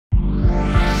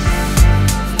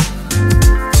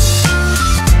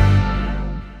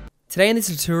Today in this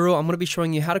tutorial, I'm going to be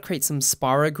showing you how to create some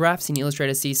spirographs in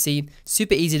Illustrator CC.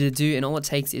 Super easy to do, and all it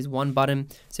takes is one button.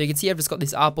 So you can see I've just got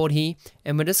this artboard here,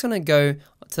 and we're just going to go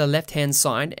to the left hand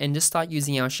side and just start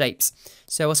using our shapes.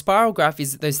 So a spirograph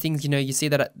is those things, you see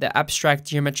that the abstract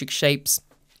geometric shapes.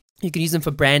 You can use them for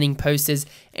branding, posters,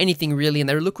 anything really, and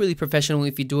they look really professional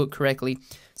if you do it correctly.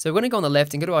 So we're going to go on the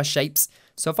left and go to our shapes.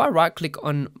 So if I right click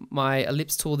on my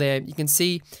ellipse tool there, you can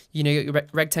see, your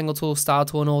rectangle tool, star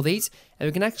tool, and all these. And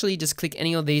we can actually just click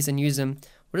any of these and use them.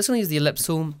 We're just going to use the ellipse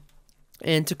tool.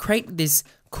 And to create this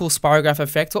cool spirograph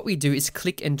effect, what we do is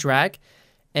click and drag.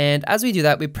 And as we do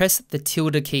that, we press the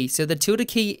tilde key. So the tilde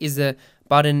key is the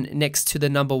button next to the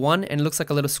number 1, and it looks like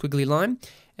a little squiggly line.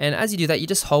 And as you do that, you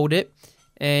just hold it.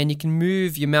 And you can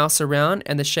move your mouse around,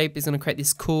 and the shape is going to create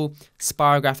this cool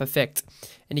spirograph effect.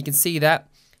 And you can see that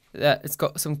it's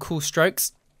got some cool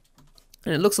strokes,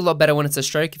 and it looks a lot better when it's a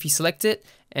stroke. If you select it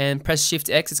and press Shift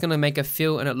X, it's going to make a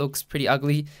fill, and it looks pretty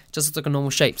ugly. Just looks like a normal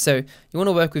shape. So you want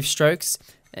to work with strokes,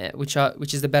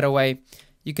 which is the better way.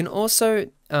 You can also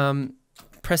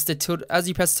press the tilde. As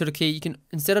you press the tilde key, you can,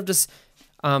 instead of just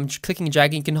clicking and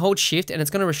dragging, you can hold Shift, and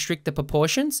it's going to restrict the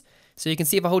proportions. So you can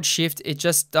see if I hold Shift, it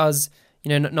just does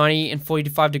 90 and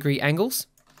 45 degree angles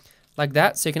like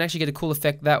that. So you can actually get a cool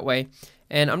effect that way.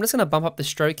 And I'm just going to bump up the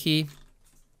stroke here,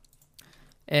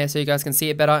 and so you guys can see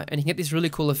it better, and you can get this really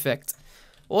cool effect.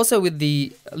 Also with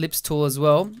the ellipse tool as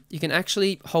well, you can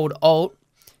actually hold Alt,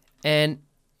 and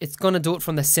it's going to do it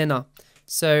from the center.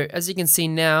 So as you can see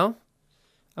now,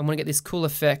 I'm going to get this cool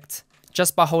effect.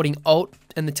 Just by holding Alt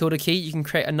and the tilde key, you can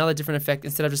create another different effect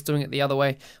instead of just doing it the other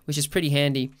way, which is pretty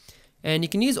handy. And you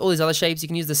can use all these other shapes. You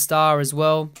can use the star as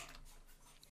well,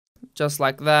 just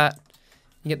like that.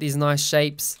 You get these nice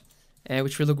shapes,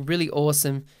 which will look really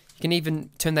awesome. You can even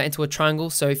turn that into a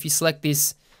triangle. So if you select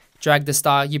this, drag the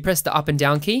star, you press the up and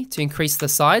down key to increase the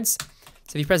sides.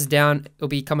 So if you press down, it'll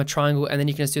become a triangle, and then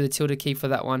you can just do the tilde key for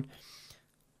that one,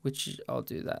 which I'll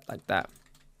do that like that.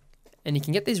 And you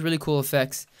can get these really cool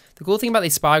effects. The cool thing about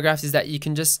these spirographs is that you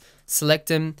can just select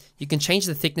them. You can change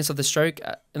the thickness of the stroke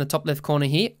in the top left corner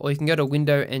here, or you can go to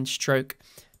window and stroke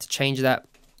to change that.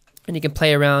 And you can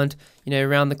play around,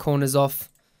 around the corners off,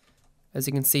 as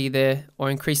you can see there, or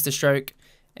increase the stroke.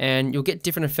 And you'll get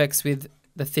different effects with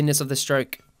the thinness of the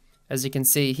stroke, as you can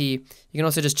see here. You can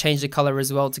also just change the color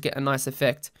as well to get a nice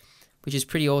effect, which is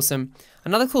pretty awesome.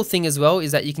 Another cool thing as well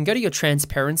is that you can go to your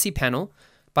transparency panel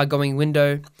by going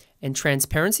window and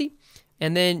transparency,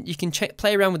 and then you can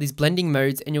play around with these blending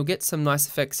modes, and you'll get some nice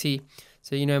effects here.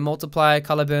 So multiply,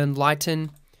 color burn,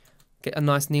 lighten, get a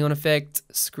nice neon effect,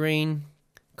 screen,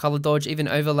 color dodge, even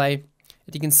overlay.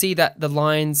 And you can see that the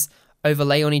lines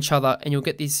overlay on each other, and you'll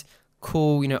get this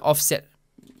cool offset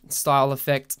style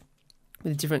effect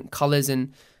with different colors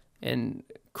and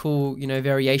cool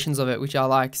variations of it, which I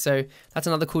like. So that's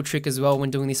another cool trick as well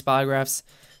when doing these spirographs.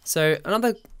 So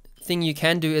another thing you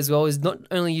can do as well is not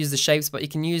only use the shapes, but you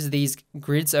can use these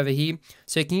grids over here.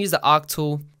 So you can use the arc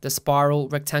tool, the spiral,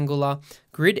 rectangular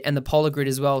grid, and the polar grid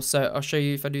as well. So I'll show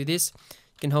you if I do this.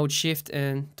 You can hold Shift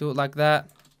and do it like that,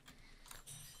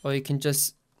 or you can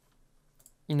just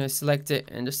select it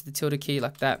and just the tilde key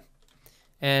like that.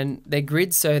 And they're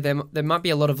grids, so there might be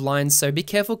a lot of lines, so be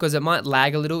careful because it might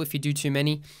lag a little if you do too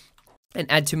many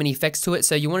and add too many effects to it.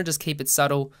 So you want to just keep it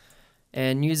subtle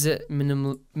and use it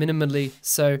minimally.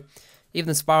 So even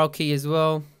the spiral key as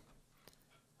well,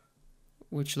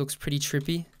 which looks pretty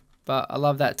trippy, but I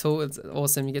love that tool. It's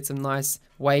awesome. You get some nice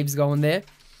waves going there.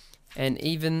 And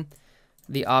even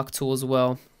the arc tool as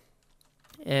well.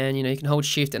 And you can hold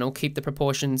Shift and it'll keep the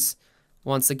proportions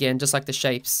once again, just like the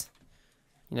shapes,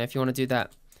 if you want to do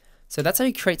that. So that's how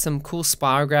you create some cool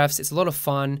spirographs. It's a lot of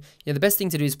fun. The best thing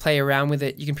to do is play around with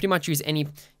it. You can pretty much use any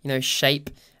shape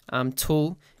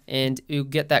tool, and you'll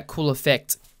get that cool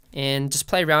effect. And just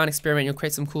play around, experiment, you'll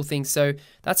create some cool things. So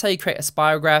that's how you create a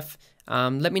spirograph.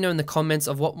 Let me know in the comments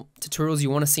of what tutorials you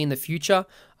want to see in the future.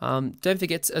 Don't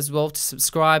forget as well to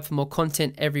subscribe for more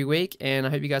content every week, and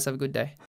I hope you guys have a good day.